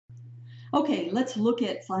Okay, let's look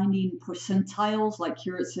at finding percentiles. Like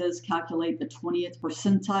here it says calculate the 20th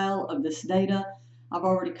percentile of this data. I've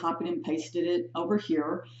already copied and pasted it over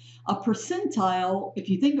here. A percentile, if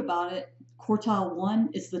you think about it, quartile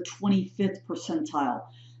 1 is the 25th percentile.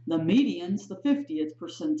 The median's the 50th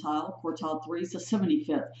percentile. Quartile 3 is the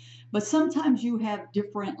 75th. But sometimes you have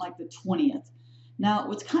different, like the 20th. Now,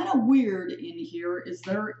 what's kind of weird in here is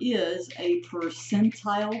there is a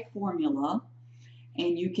percentile formula,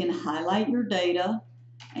 and you can highlight your data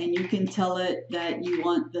and you can tell it that you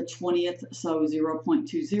want the 20th, so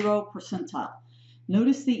 0.20 percentile.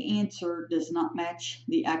 Notice the answer does not match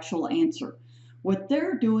the actual answer. What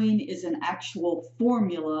they're doing is an actual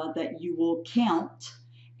formula that you will count,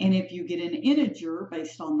 and if you get an integer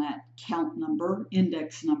based on that count number,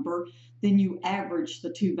 index number, then you average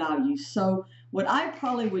the two values. So what I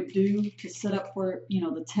probably would do to set up for,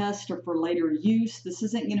 the test or for later use, this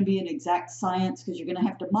isn't going to be an exact science because you're going to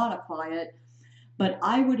have to modify it, but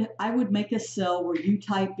I would make a cell where you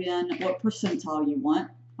type in what percentile you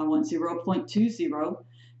want. I want 0.20.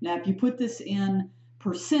 Now, if you put this in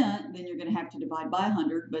percent, then you're going to have to divide by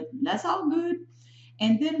 100, but that's all good.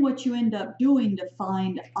 And then what you end up doing to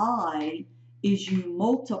find I is you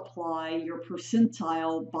multiply your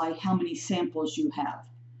percentile by how many samples you have.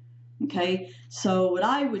 Okay, so what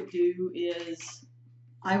I would do is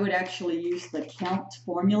I would actually use the count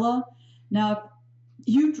formula. Now, if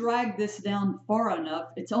you drag this down far enough,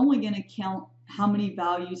 it's only going to count how many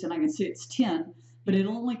values, and I can see it's 10, but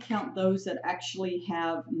it'll only count those that actually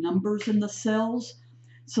have numbers in the cells.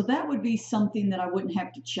 So that would be something that I wouldn't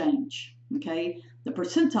have to change. Okay, the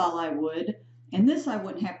percentile I would, and this I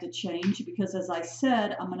wouldn't have to change because, as I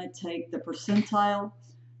said, I'm going to take the percentile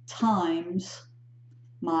times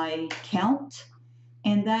my count,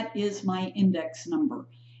 and that is my index number.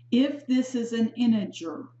 If this is an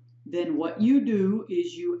integer, then what you do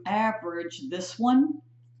is you average this one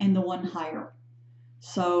and the one higher.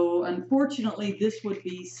 So unfortunately, this would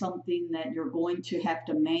be something that you're going to have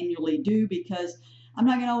to manually do because I'm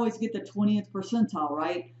not going to always get the 20th percentile,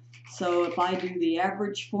 right? So if I do the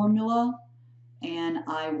average formula and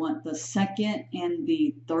I want the second and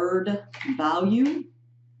the third value,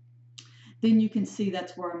 then you can see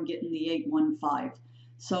that's where I'm getting the 815.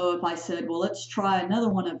 So if I said, well, let's try another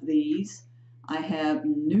one of these, I have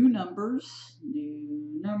new numbers, my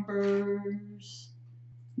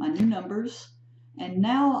new numbers, and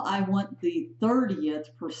now I want the 30th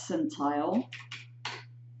percentile.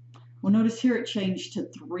 Well, notice here it changed to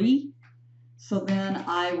 3. So then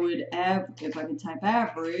I would if I can type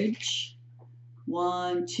average,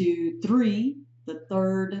 1, 2, 3, the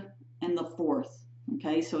third and the fourth.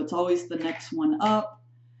 Okay, so it's always the next one up,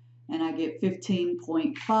 and I get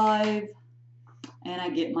 15.5, and I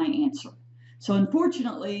get my answer. So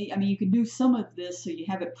unfortunately, I mean, you can do some of this so you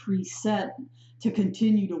have it preset to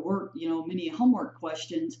continue to work, many homework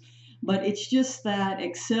questions, but it's just that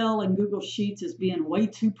Excel and Google Sheets is being way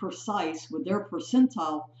too precise with their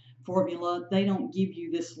percentile formula. They don't give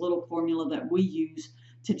you this little formula that we use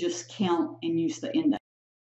to just count and use the index.